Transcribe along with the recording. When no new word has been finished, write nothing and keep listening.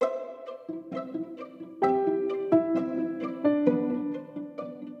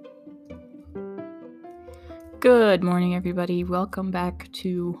Good morning, everybody. Welcome back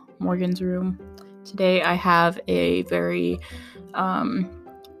to Morgan's Room. Today I have a very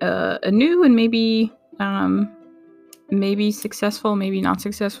a new and maybe successful, maybe not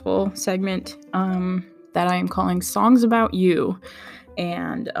successful segment that I am calling Songs About You.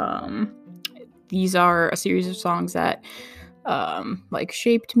 And these are a series of songs that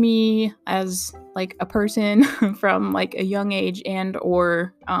shaped me as like a person from like a young age, and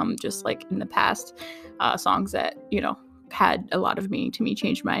or just like in the past, songs that had a lot of meaning to me,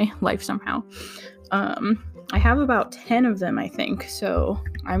 changed my life somehow. I have about 10 of them, I think, so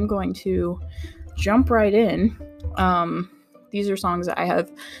I'm going to jump right in. These are songs that I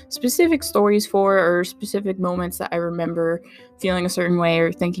have specific stories for, or specific moments that I remember feeling a certain way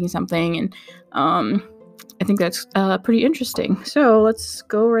or thinking something, and I think that's pretty interesting. So let's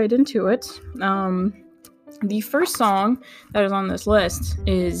go right into it. The first song that is on this list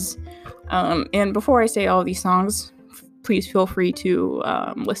is, and before I say all of these songs, please feel free to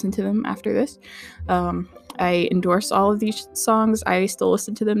listen to them after this. I endorse all of these songs. I still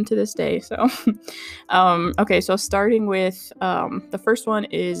listen to them to this day. So, okay, so starting with the first one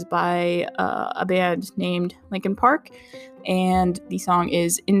is by a band named Linkin Park, and the song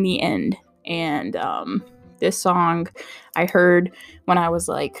is In the End. And this song I heard when I was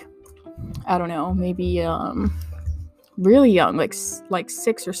like, I don't know, maybe really young, like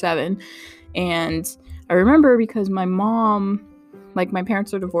 6 or 7. And I remember because my mom, like, my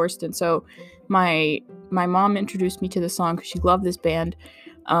parents are divorced, and so my mom introduced me to the song because she loved this band,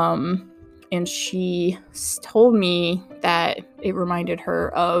 and she told me that it reminded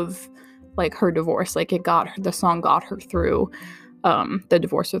her of like her divorce, like the song got her through the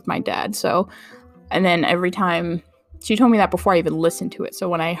divorce with my dad. So, and then every time she told me that before I even listened to it. So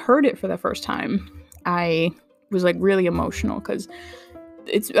when I heard it for the first time, I was like really emotional because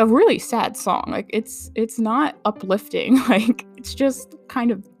it's a really sad song. Like it's not uplifting. Like it's just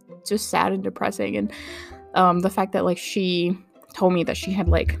kind of just sad and depressing. And the fact that like she told me that she had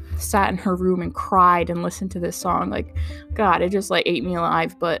like sat in her room and cried and listened to this song, like, God, it just like ate me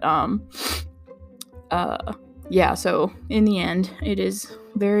alive. But yeah, so in the end, it is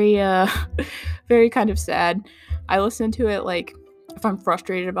very very kind of sad. I listen to it like if I'm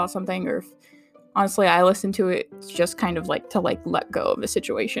frustrated about something, or if, honestly, I listen to it just kind of like to like let go of the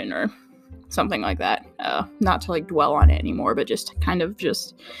situation or something like that. Not to like dwell on it anymore, but just kind of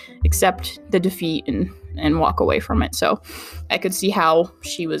just accept the defeat and walk away from it. So I could see how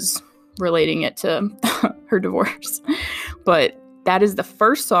she was relating it to her divorce. But that is the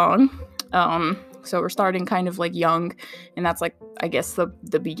first song. So we're starting kind of like young, and that's like, I guess,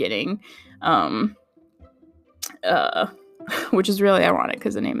 the beginning. Which is really ironic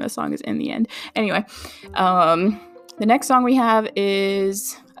because the name of the song is In the End. Anyway, the next song we have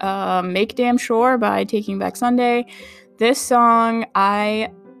is Make Damn Sure by Taking Back Sunday. This song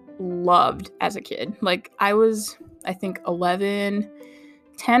I loved as a kid. Like I was, I think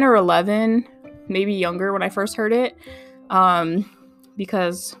 10 or 11, maybe younger when I first heard it.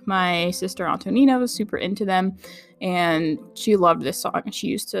 Because my sister Antonina was super into them, and she loved this song, and she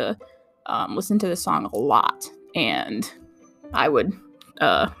used to listen to this song a lot. And I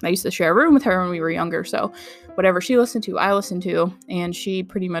used to share a room with her when we were younger, so whatever she listened to, I listened to, and she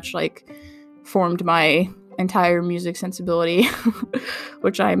pretty much like formed my entire music sensibility,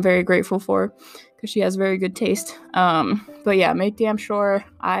 which I am very grateful for because she has very good taste. But yeah, Make Damn Sure.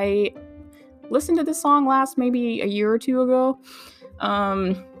 I listened to this song last maybe a year or two ago,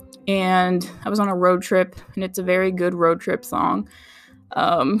 and I was on a road trip, and it's a very good road trip song.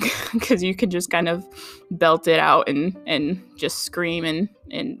 Because you can just kind of belt it out and just scream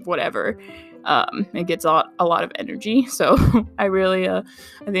and whatever. It gets a lot of energy. So I really, I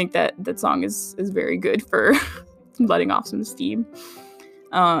think that song is very good for letting off some steam.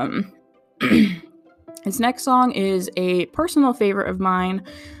 This next song is a personal favorite of mine.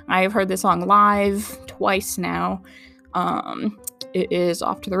 I have heard this song live twice now. It is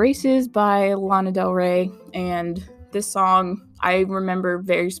Off to the Races by Lana Del Rey, and this song, I remember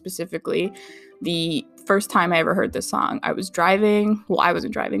very specifically the first time I ever heard this song. I was driving. Well, I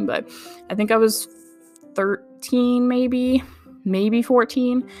wasn't driving, but I think I was 13, maybe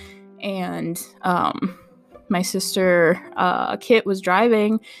 14. And my sister Kit was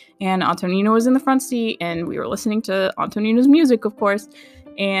driving, and Antonina was in the front seat, and we were listening to Antonina's music, of course.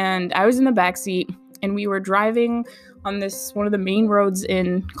 And I was in the back seat, and we were driving on one of the main roads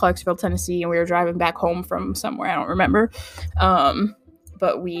in Clarksville, Tennessee, and we were driving back home from somewhere, I don't remember.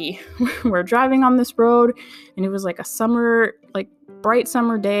 But we were driving on this road, and it was like a summer, like bright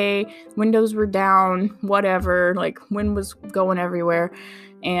summer day, windows were down, whatever, like wind was going everywhere.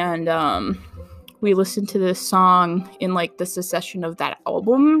 And we listened to this song in like the succession of that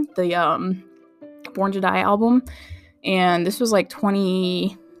album, the Born to Die album. And this was like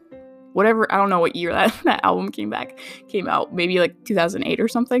 20 whatever, I don't know what year that album came out, maybe like 2008 or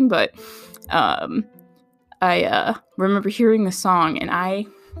something, but I remember hearing the song and I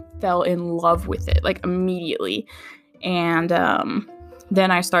fell in love with it like immediately. And then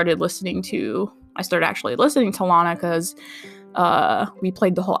I started actually listening to Lana because we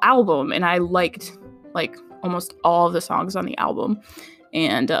played the whole album and I liked like almost all of the songs on the album.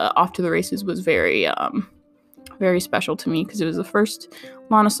 And Off to the Races was very special to me because it was the first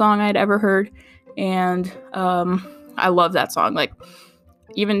Lana song I'd ever heard. And I love that song. Like,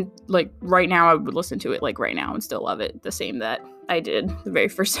 even like right now, I would listen to it like right now and still love it the same that I did the very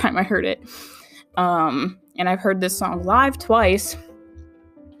first time I heard it. And I've heard this song live twice.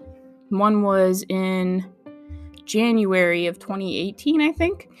 One was in January of 2018, I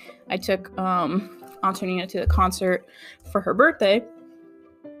think. I took Antonina to the concert for her birthday.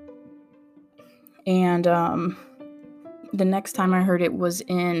 And the next time I heard it was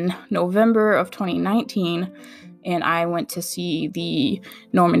in November of 2019, and I went to see the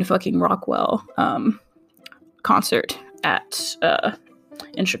Norman fucking Rockwell concert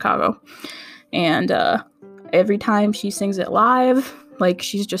in Chicago. And every time she sings it live, like,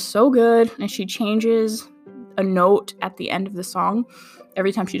 she's just so good, and she changes a note at the end of the song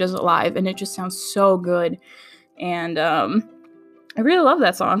every time she does it live, and it just sounds so good. And I really love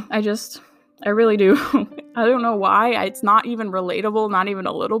that song. I really do. I don't know why. It's not even relatable, not even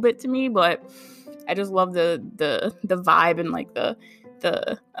a little bit to me, but I just love the vibe and like the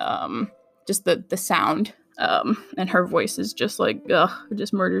just the sound. And her voice is just like, it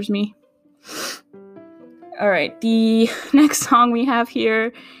just murders me. All right, the next song we have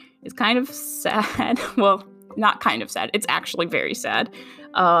here is kind of sad. Well, not kind of sad. It's actually very sad.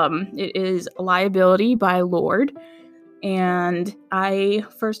 It is Liability by Lorde. And I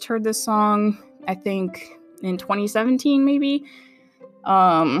first heard this song, I think, in 2017, maybe.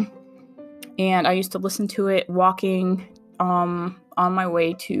 And I used to listen to it walking on my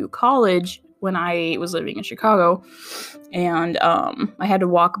way to college when I was living in Chicago. And I had to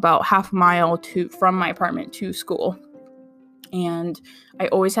walk about half a mile from my apartment to school. And I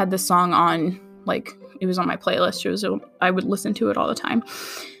always had this song on, like, it was on my playlist. I would listen to it all the time.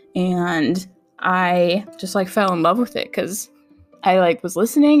 And I just like fell in love with it because I like was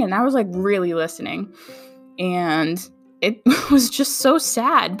listening and I was like really listening, and it was just so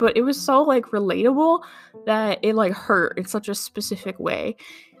sad, but it was so like relatable that it like hurt in such a specific way.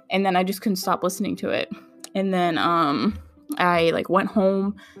 And then I just couldn't stop listening to it. And then I like went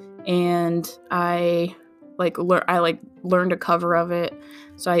home and I learned a cover of it,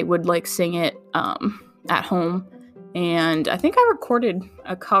 so I would like sing it at home. And I think I recorded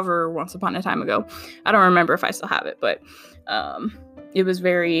a cover once upon a time ago. I don't remember if I still have it, but it was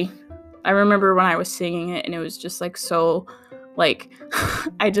I remember when I was singing it, and it was just like so, like,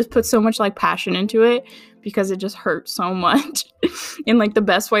 I just put so much like passion into it because it just hurt so much in like the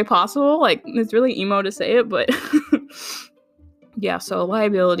best way possible. Like, it's really emo to say it, but yeah, so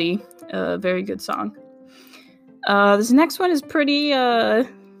Liability, very good song. This next one is pretty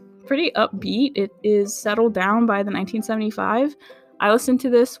upbeat. It is Settle Down by the 1975. I listened to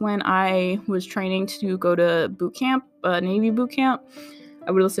this when I was training to go to boot camp, Navy boot camp.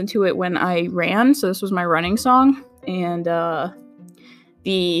 I would listen to it when I ran, so this was my running song. And the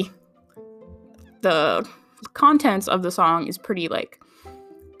contents of the song is pretty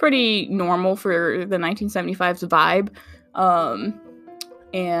normal for the 1975's vibe.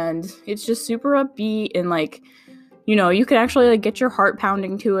 And it's just super upbeat, and like, you know, you can actually like get your heart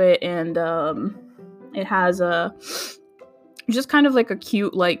pounding to it, and it has just kind of like a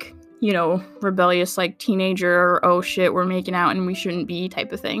cute, like, you know, rebellious like teenager, oh shit, we're making out and we shouldn't be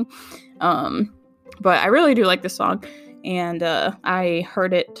type of thing. But I really do like this song, and I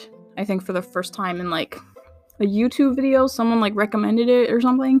heard it, I think, for the first time in like a YouTube video. Someone like recommended it or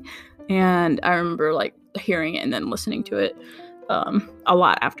something, and I remember like hearing it and then listening to it a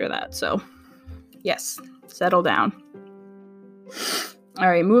lot after that. So yes, Settle Down. All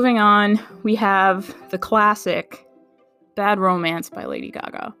right, moving on, we have the classic Bad Romance by Lady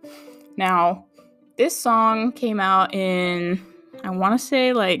Gaga. Now, this song came out in, I want to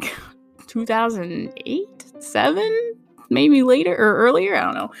say like 2008, 7, maybe later or earlier, I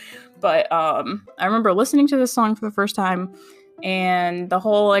don't know. But I remember listening to this song for the first time, and the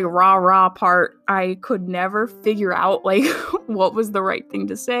whole like rah rah part, I could never figure out like what was the right thing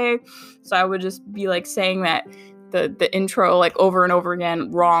to say. So I would just be like saying that the intro like over and over again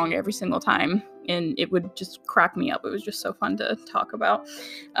wrong every single time. and it would just crack me up. It was just so fun to talk about.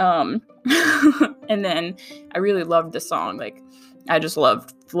 And then I really loved the song. Like, I just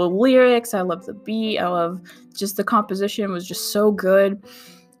loved the lyrics, I loved the beat, I love just the composition was just so good.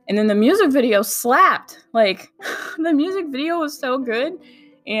 And then the music video slapped. Like, the music video was so good,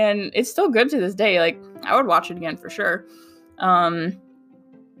 and it's still good to this day. Like, I would watch it again for sure. And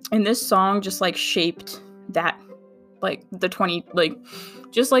this song just like shaped that, like, the 20, like,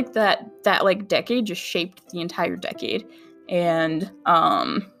 just like that like decade just shaped the entire decade. And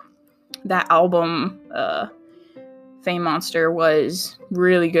that album, Fame Monster, was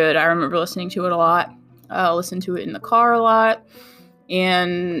really good. I remember listening to it a lot. Listened to it in the car a lot.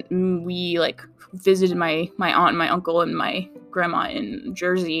 And we like visited my aunt and my uncle and my grandma in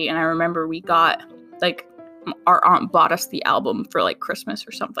Jersey. And I remember we got, like, our aunt bought us the album for like Christmas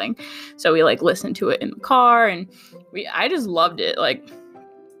or something. So we like listened to it in the car, and I just loved it. Like,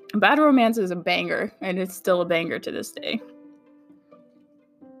 Bad Romance is a banger, and it's still a banger to this day.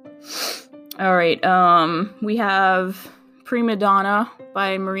 All right, we have Prima Donna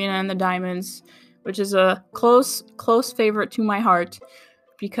by Marina and the Diamonds, which is a close favorite to my heart,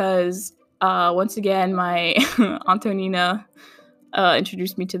 because once again, my Antonina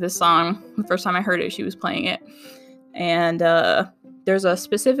introduced me to this song. The first time I heard it, she was playing it. And there's a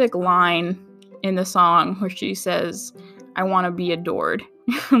specific line in the song where she says, "I want to be adored."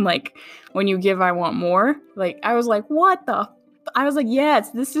 Like, when you give, I want more. Like, I was like, what the? I was like,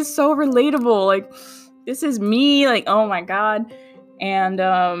 yes, this is so relatable. Like, this is me. Like, oh my God. And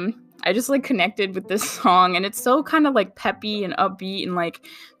I just like connected with this song, and it's so kind of like peppy and upbeat and like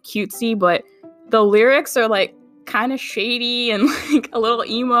cutesy, but the lyrics are like kind of shady and like a little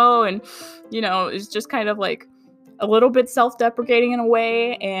emo, and it's just kind of like a little bit self-deprecating in a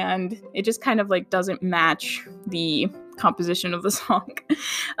way, and it just kind of like doesn't match the composition of the song.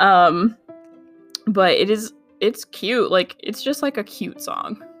 But it's cute. Like, it's just like a cute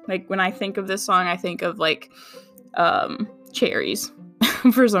song. Like, when I think of this song, I think of like cherries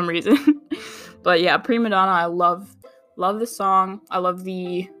for some reason. But yeah, Prima Donna, I love this song. I love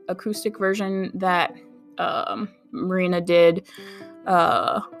the acoustic version that Marina did.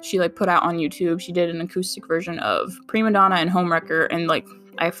 She like put out on YouTube. She did an acoustic version of Prima Donna and Homewrecker, and like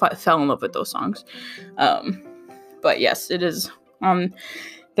I fell in love with those songs. But yes, it is on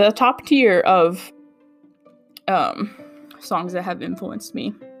the top tier of songs that have influenced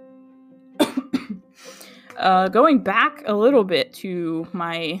me. Going back a little bit to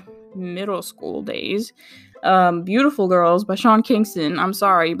my middle school days, Beautiful Girls by Sean Kingston. I'm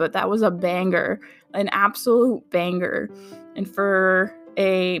sorry, but that was a banger, an absolute banger. And for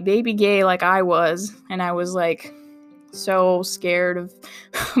a baby gay like I was, and I was like so scared of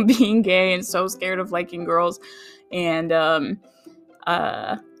being gay and so scared of liking girls, and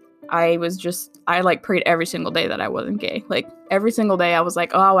I like prayed every single day that I wasn't gay. Like, every single day I was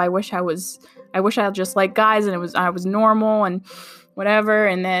like, oh, I wish I just like guys, and I was normal and whatever.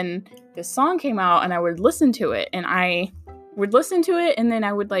 And then this song came out, and I would listen to it, and then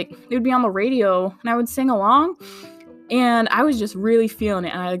I would like, it would be on the radio, and I would sing along, and I was just really feeling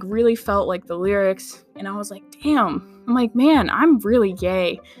it, and I like really felt like the lyrics, and I was like, damn, I'm like, man, I'm really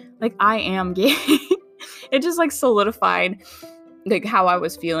gay. Like, I am gay. It just like solidified like how I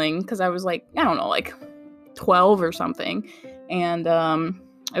was feeling, because I was like, I don't know, like 12 or something, and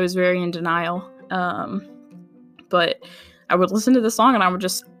I was very in denial. But I would listen to the song, and I would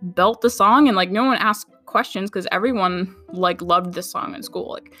just belt the song, and like no one asked questions, because everyone like loved this song in school.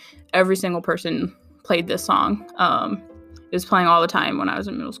 Like, every single person played this song. It was playing all the time when I was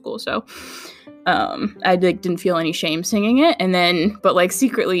in middle school, so I like didn't feel any shame singing it. And then, but like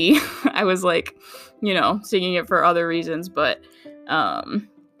secretly, I was like, singing it for other reasons. But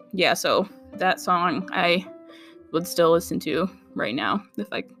yeah, so that song I would still listen to right now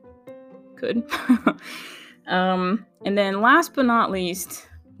if I could. And then last but not least,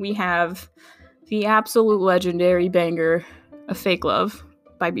 we have the absolute legendary banger of Fake Love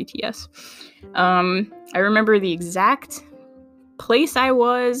by BTS. I remember the exact place I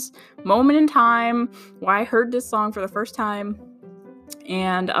was, moment in time, where I heard this song for the first time.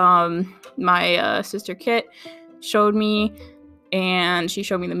 And my sister Kit showed me, and she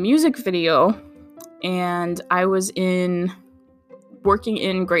showed me the music video, and I was working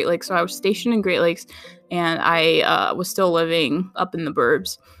in Great Lakes, so I was stationed in Great Lakes, and I was still living up in the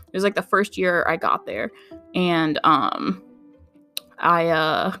burbs. It was like the first year I got there, and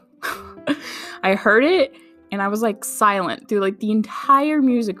I I heard it, and I was like silent through like the entire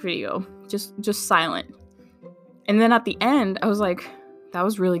music video, just silent. And then at the end, I was like, that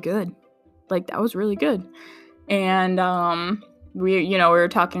was really good. Like, that was really good. And we were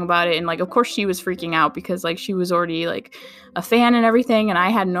talking about it, and like of course she was freaking out because like she was already like a fan and everything, and I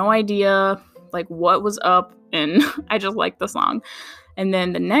had no idea like what was up, and I just liked the song. And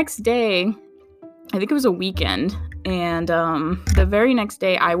then the next day, I think it was a weekend, and the very next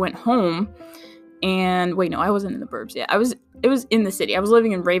day I went home, and wait, no, I wasn't in the burbs yet. It was in the city. I was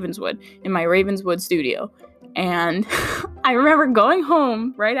living in Ravenswood, in my Ravenswood studio. And I remember going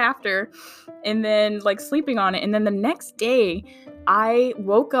home right after and then like sleeping on it. And then the next day I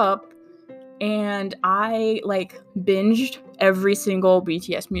woke up and I like binged every single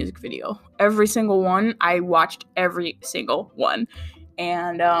BTS music video. Every single one. I watched every single one.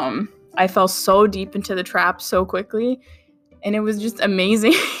 And I fell so deep into the trap so quickly. And it was just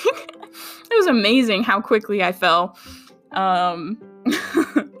amazing. It was amazing how quickly I fell. And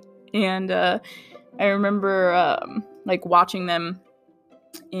I remember like watching them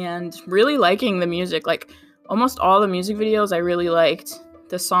and really liking the music. Like almost all the music videos I really liked.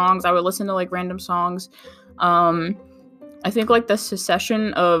 The songs, I would listen to like random songs. I think like the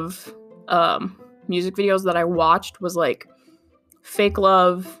succession of music videos that I watched was like Fake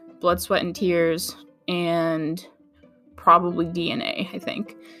Love, Blood, Sweat, and Tears, and probably DNA, I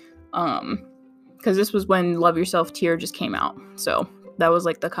think. Because this was when Love Yourself Tear just came out. So that was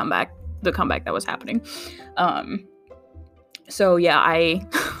like the comeback that was happening. So yeah,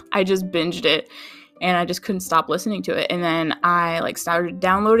 I just binged it and I just couldn't stop listening to it. And then I like started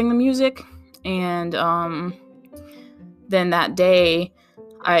downloading the music, and then that day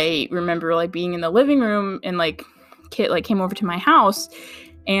I remember like being in the living room, and like Kit like came over to my house,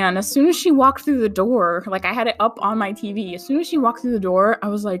 and as soon as she walked through the door, like I had it up on my TV, as soon as she walked through the door, I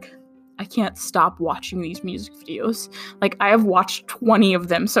was like, I can't stop watching these music videos. Like I have watched 20 of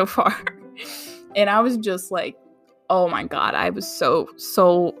them so far. And I was just like, oh my God, I was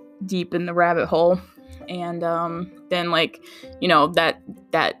so deep in the rabbit hole. And then like,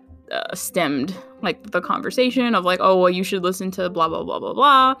 that stemmed like the conversation of like, oh, well, you should listen to blah, blah, blah, blah,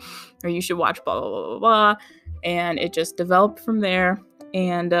 blah, or you should watch blah, blah, blah, blah, blah. And it just developed from there.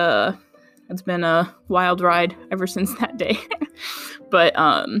 And it's been a wild ride ever since that day. But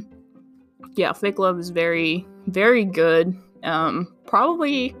yeah, Fake Love is very, very good.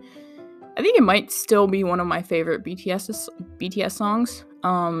 Probably, I think it might still be one of my favorite BTS songs.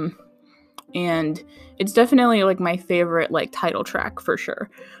 And it's definitely like my favorite like title track for sure.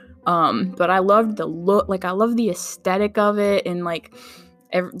 But I loved the look, like I love the aesthetic of it, and like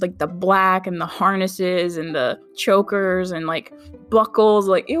like the black and the harnesses and the chokers and like buckles.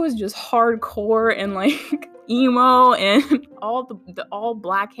 Like it was just hardcore and like emo, and all the all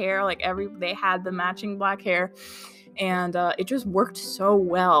black hair. Like they had the matching black hair, and it just worked so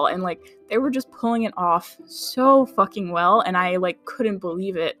well, and like they were just pulling it off so fucking well, and I like couldn't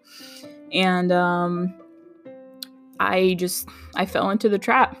believe it. And I fell into the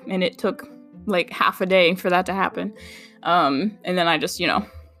trap, and it took like half a day for that to happen. And then I just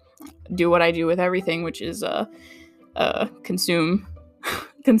do what I do with everything, which is consume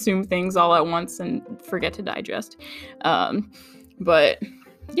things all at once and forget to digest. But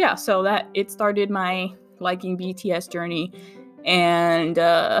yeah, so that it started my liking BTS journey, and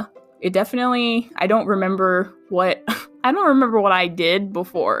it definitely, I don't remember what I did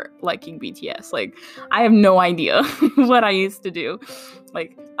before liking BTS. Like I have no idea what I used to do.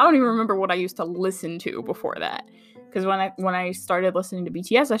 Like I don't even remember what I used to listen to before that. Because when I started listening to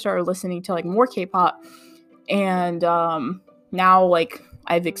BTS, I started listening to like more K-pop, and now like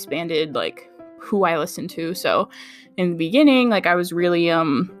I've expanded like who I listen to. So in the beginning, like I was really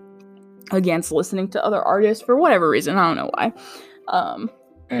against listening to other artists for whatever reason. I don't know why.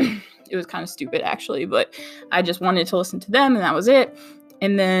 It was kind of stupid actually, but I just wanted to listen to them, and that was it.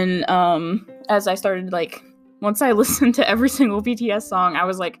 And then as I started like, once I listened to every single BTS song, I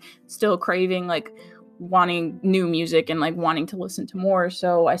was like still craving like wanting new music and like wanting to listen to more.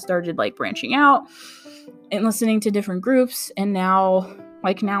 So I started like branching out and listening to different groups, and now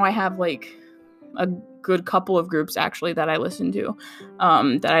I have like a good couple of groups actually that I listen to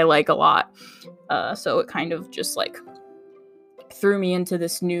that I like a lot. So it kind of just like threw me into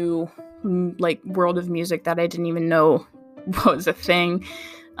this new like world of music that I didn't even know was a thing.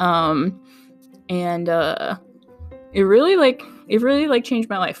 And it really changed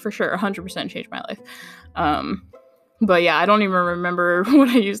my life for sure. 100% changed my life. But yeah, I don't even remember what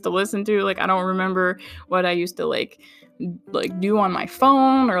I used to listen to. Like I don't remember what I used to like do on my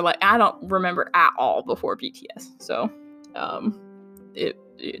phone, or like I don't remember at all before BTS. So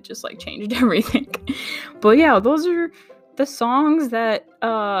it just like changed everything. But yeah, those are the songs that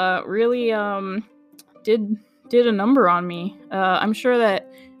really did a number on me. I'm sure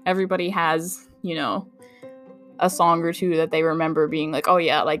that everybody has a song or two that they remember being like, oh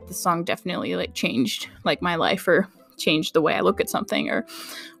yeah, like this song definitely like changed like my life or changed the way I look at something or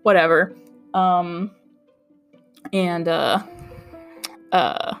whatever. I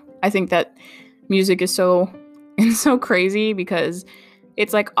think that music is so crazy because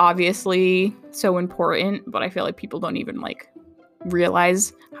it's like obviously so important, but I feel like people don't even like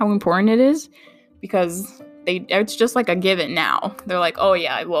realize how important it is because it's just like a given now. They're like, oh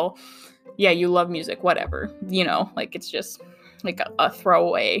yeah, well, yeah, you love music, whatever, like it's just like a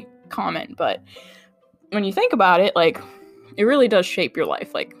throwaway comment. But when you think about it, like it really does shape your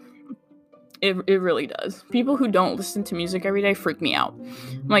life. Like it really does. People who don't listen to music every day freak me out.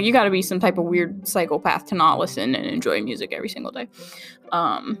 I'm like, you gotta be some type of weird psychopath to not listen and enjoy music every single day.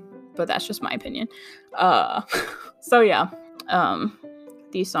 But that's just my opinion. So yeah,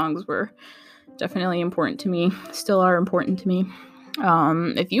 these songs were definitely important to me, still are important to me.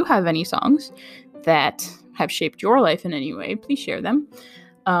 If you have any songs that have shaped your life in any way, please share them.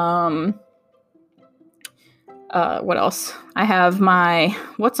 What else? I have my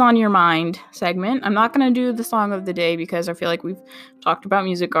What's on Your Mind segment. I'm not going to do the song of the day because I feel like we've talked about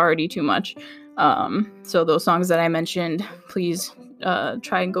music already too much. So those songs that I mentioned, please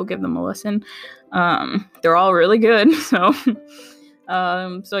try and go give them a listen. They're all really good. So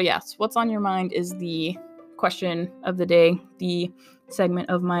yes, What's on Your Mind is the question of the day, the segment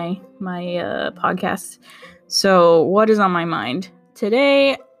of my podcast. So what is on my mind?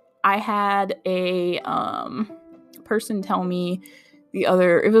 Today, I had a person tell me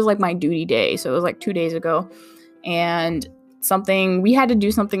it was like my duty day, so it was like 2 days ago, and we had to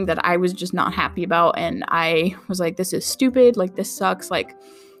do something that I was just not happy about, and I was like, this is stupid, like this sucks, like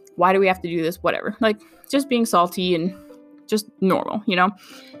why do we have to do this, whatever, like just being salty and just normal,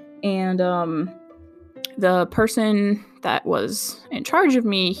 and the person that was in charge of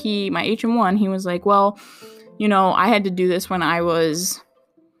me, my HM1, he was like, well, I had to do this when I was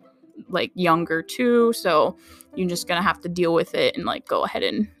like younger too, so you're just gonna have to deal with it and like go ahead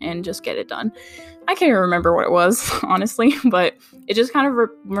and just get it done. I can't even remember what it was, honestly, but it just kind of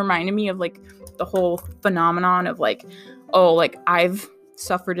reminded me of like the whole phenomenon of like, oh, like I've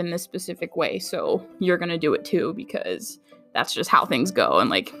suffered in this specific way, so you're gonna do it too because that's just how things go, and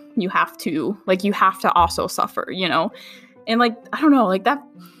like you have to also suffer, and like I don't know, like that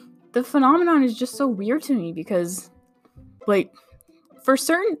the phenomenon is just so weird to me because like for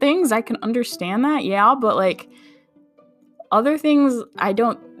certain things I can understand that, yeah, but like other things I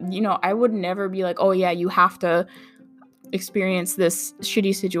don't, I would never be like, oh yeah, you have to experience this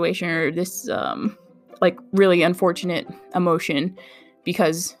shitty situation or this like really unfortunate emotion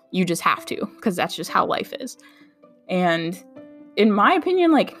because you just have to, because that's just how life is. And in my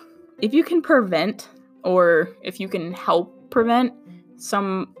opinion, like if you can prevent or if you can help prevent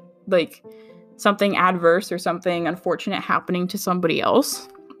some like something adverse or something unfortunate happening to somebody else,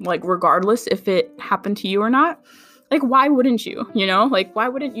 like regardless if it happened to you or not, like why wouldn't you, like why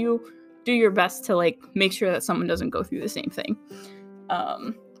wouldn't you do your best to like make sure that someone doesn't go through the same thing?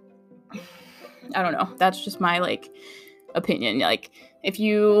 I don't know, that's just my like opinion. Like if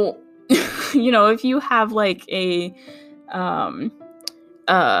you if you have like a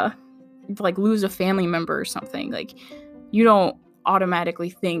like lose a family member or something, like you don't automatically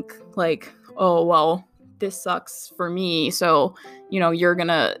think like, oh well, this sucks for me, so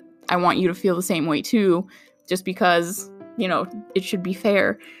I want you to feel the same way too, just because it should be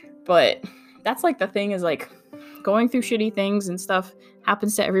fair. But that's like the thing, is like going through shitty things and stuff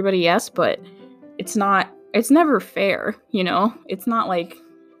happens to everybody, yes, but it's never fair. It's not like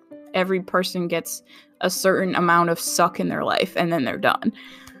every person gets a certain amount of suck in their life and then they're done.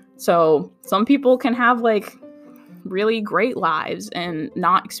 So some people can have like really great lives and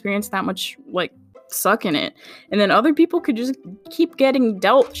not experience that much like suck in it, and then other people could just keep getting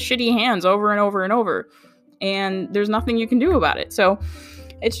dealt shitty hands over and over and over, and there's nothing you can do about it. So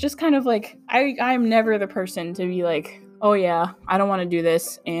it's just kind of like I'm never the person to be like, oh yeah, I don't want to do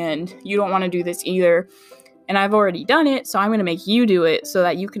this and you don't want to do this either, and I've already done it, so I'm going to make you do it so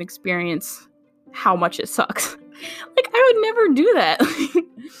that you can experience how much it sucks. Like I would never do that.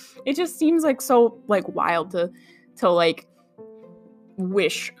 It just seems like so like wild to like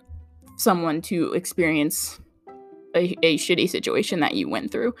wish someone to experience a shitty situation that you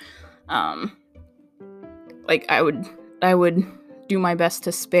went through. Like I would do my best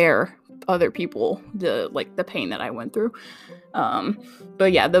to spare other people the pain that I went through.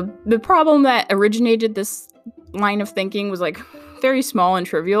 But yeah, the problem that originated this line of thinking was like very small and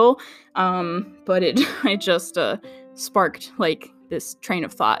trivial, but it just sparked like this train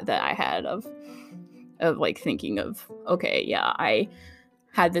of thought that I had of like thinking of, okay, yeah, I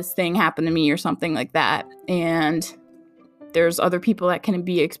had this thing happen to me or something like that. And there's other people that can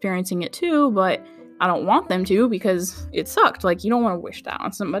be experiencing it too, but I don't want them to because it sucked. Like, you don't want to wish that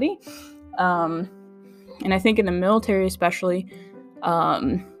on somebody. And I think in the military especially,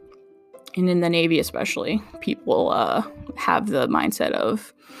 and in the Navy especially, people have the mindset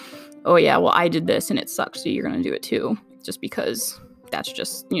of, oh yeah, well, I did this and it sucks, so you're going to do it too. Just because that's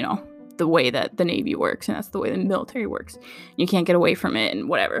just, the way that the Navy works, and that's the way the military works. You can't get away from it and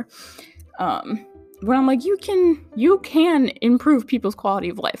whatever. But I'm like, you can improve people's quality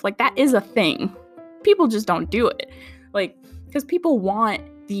of life. Like, that is a thing. People just don't do it. Like, because people want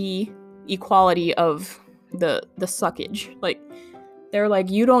the equality of the suckage. Like, they're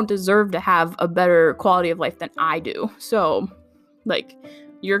like, you don't deserve to have a better quality of life than I do. So, like,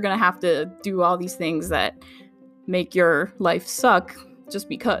 you're gonna have to do all these things that make your life suck just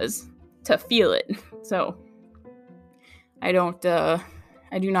because, to feel it. So, I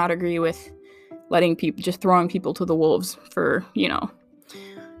do not agree with just throwing people to the wolves for,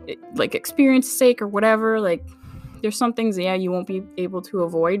 like, experience sake or whatever. Like, there's some things, yeah, you won't be able to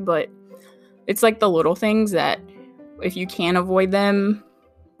avoid, but it's like the little things that if you can avoid them,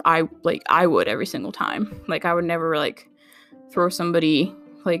 I would every single time. Like, I would never, like, throw somebody,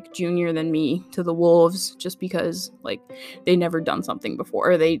 like, junior than me to the wolves just because, like, they never done something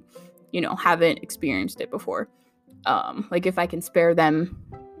before, or they, haven't experienced it before. Like, if I can spare them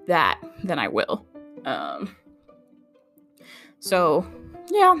that, then I will. So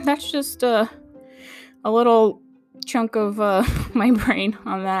yeah, that's just a little chunk of my brain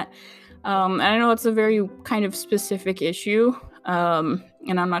on that. And I know it's a very kind of specific issue, and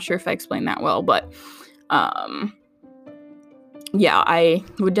I'm not sure if I explained that well, but yeah, I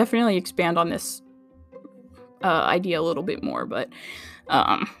would definitely expand on this idea a little bit more, but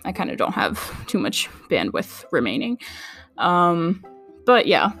I kind of don't have too much bandwidth remaining. But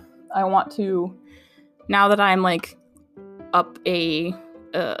yeah, I want to, now that I'm, like, up a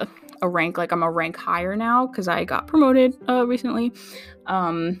rank, like, I'm a rank higher now because I got promoted recently.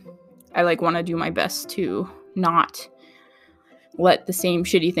 I, like, want to do my best to not let the same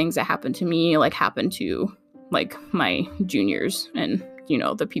shitty things that happen to me, like, happen to, like, my juniors and,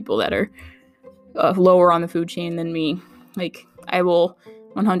 the people that are lower on the food chain than me. Like, I will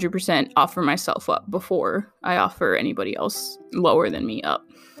 100% offer myself up before I offer anybody else lower than me up,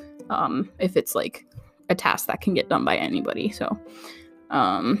 if it's, like, a task that can get done by anybody. So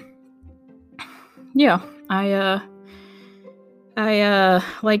yeah, I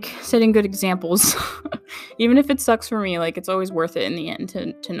like setting good examples. Even if it sucks for me, like, it's always worth it in the end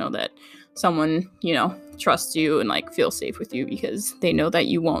to know that someone, trusts you and, like, feels safe with you because they know that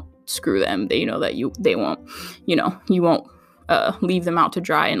you won't screw them. They know that you won't leave them out to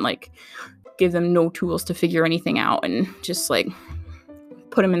dry and, like, give them no tools to figure anything out and just, like,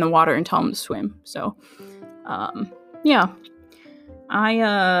 put them in the water and tell them to swim. So yeah,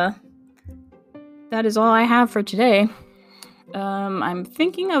 that is all I have for today. I'm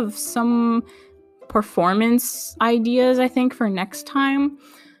thinking of some performance ideas, I think, for next time.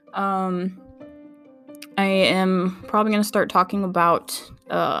 I am probably going to start talking about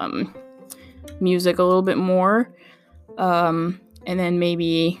music a little bit more, and then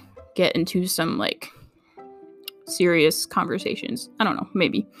maybe get into some, like, serious conversations. I don't know,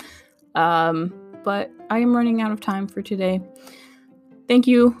 maybe. But I am running out of time for today. Thank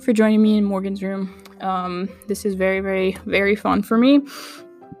you for joining me in Morgan's room. This is very, very, very fun for me.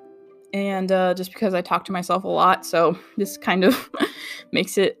 And just because I talk to myself a lot, so this kind of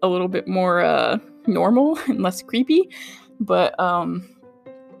makes it a little bit more normal and less creepy. But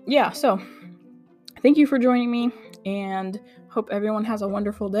yeah, so thank you for joining me, and hope everyone has a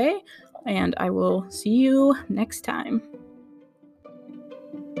wonderful day, and I will see you next time.